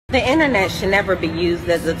The internet should never be used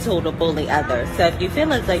as a tool to bully others. So if you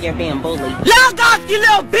feel as though you're being bullied, log off, you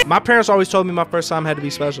little bitch! My parents always told me my first time had to be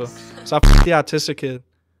special. So I f***ed the autistic kid.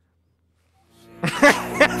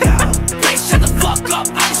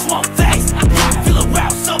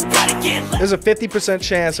 There's a 50%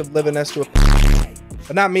 chance of living next to a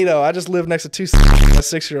but not me though. I just live next to two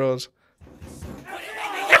 6-year-olds.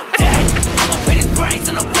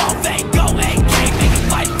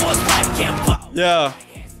 Yeah.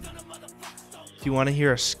 Do you want to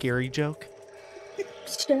hear a scary joke?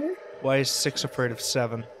 Sure. Why is 6 afraid of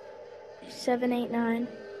 7? 7, 8, 9.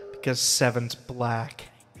 Because 7's black.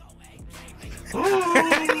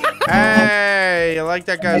 Hey, I like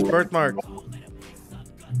that guy's birthmark.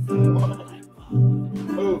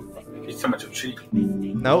 He's so much of a cheat.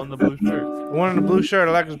 Nope. The blue shirt. The one in the blue shirt,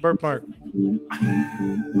 I like his birthmark. You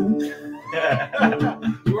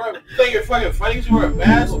were playing your fucking funny because you were a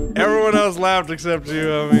bass? Everyone else laughed except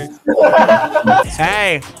you, I mean.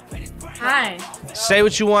 Hey. Hi. Say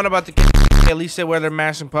what you want about the at least they wear their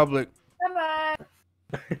masks in public. Bye-bye.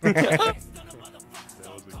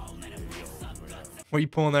 Where you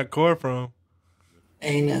pulling that cord from?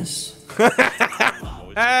 Anus.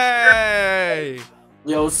 Hey!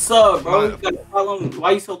 Yo, what's up, bro? You gotta follow me.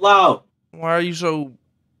 Why you so loud? Why are you so...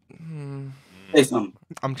 Say something.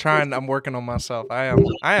 I'm working on myself. I am.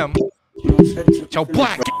 Yo,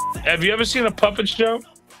 black! Have you ever seen a puppet show?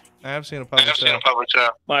 I have seen a puppet show.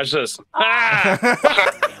 Watch this. Ah!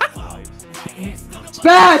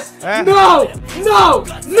 SPAZ! No! No!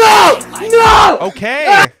 No! No!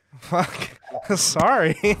 Okay. Fuck.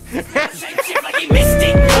 Sorry. Yo,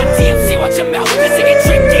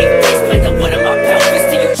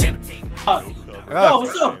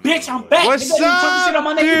 what's up, bitch? I'm back. What's nigga,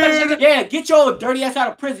 up, dude? Yeah, get your dirty ass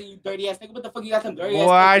out of prison, you dirty ass nigga. What the fuck you got some dirty ass? Well,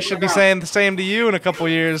 I should be saying the same to you in a couple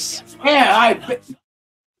years. Yeah, I.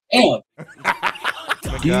 Damn. Oh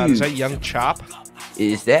my God, is that Young Chop?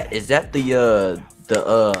 Is that the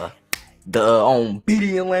on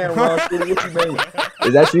BD and Land Rock City? What you mean?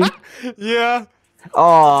 Is that you? Yeah.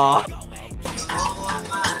 Oh.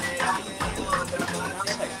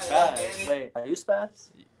 Wait, are you SPAZ?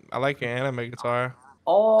 I like your anime guitar.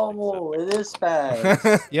 Oh, it is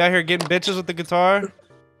SPAZ. You out here getting bitches with the guitar?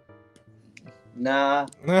 Nah.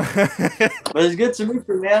 But it's good to meet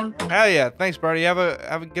you, man. Hell yeah. Thanks, buddy.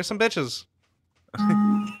 Get some bitches.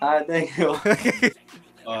 Thank you.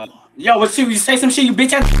 Yo, what you say some shit, you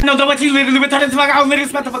bitch ass? No, don't what you literally retarded the fuck. I was literally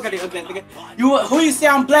smack the fuck out of you. You who you say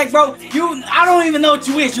I'm black, bro? I don't even know what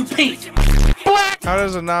you is. You pink. Black. How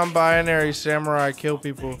does a non-binary samurai kill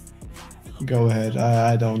people? Go ahead.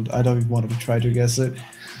 I don't even want to try to guess it.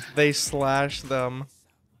 They slash them.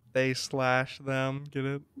 They slash them. Get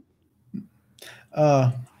it?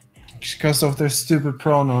 Because of their stupid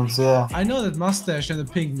pronouns. Yeah. I know that mustache and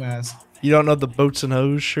the pink mask. You don't know the boats and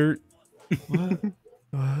hose shirt? What?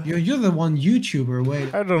 You're the one YouTuber.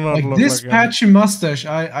 Wait. I don't know. Like this like patchy mustache,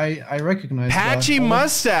 I recognize. Patchy that.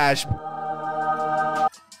 mustache.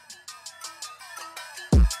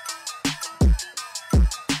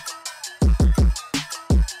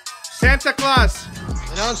 Santa Claus.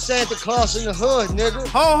 And I'm Santa Claus in the hood, nigga.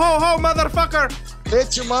 Ho ho ho, motherfucker.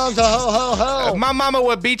 Bitch your mom's a ho ho ho. My mama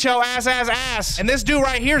would beat your ass. And this dude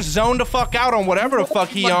right here zoned the fuck out on whatever the fuck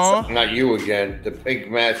he on. Not you again, the pink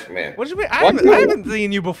mask man. What do you mean? I haven't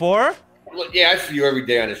seen you before. Look, yeah, I see you every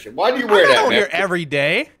day on this shit. Why do you wear that, I'm man? here every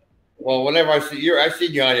day. Well, whenever I see you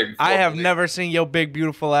on here before. I have never seen your big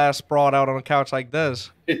beautiful ass sprawled out on a couch like this.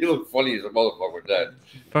 You look funny as a motherfucker with that.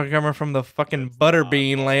 Fucking coming from the fucking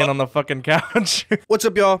butterbean laying on the fucking couch. What's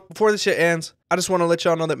up, y'all? Before this shit ends, I just want to let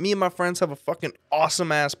y'all know that me and my friends have a fucking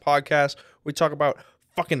awesome ass podcast. We talk about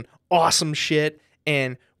fucking awesome shit,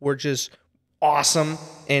 and we're just awesome,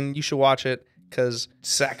 and you should watch it because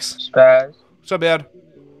sex. SPAZ. What's up, Dad?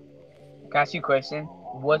 Can I ask you a question?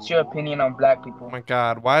 What's your opinion on black people? Oh my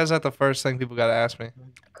God, why is that the first thing people gotta ask me?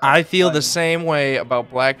 I feel the same way about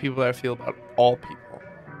black people that I feel about all people.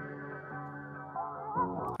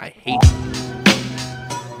 I hate them.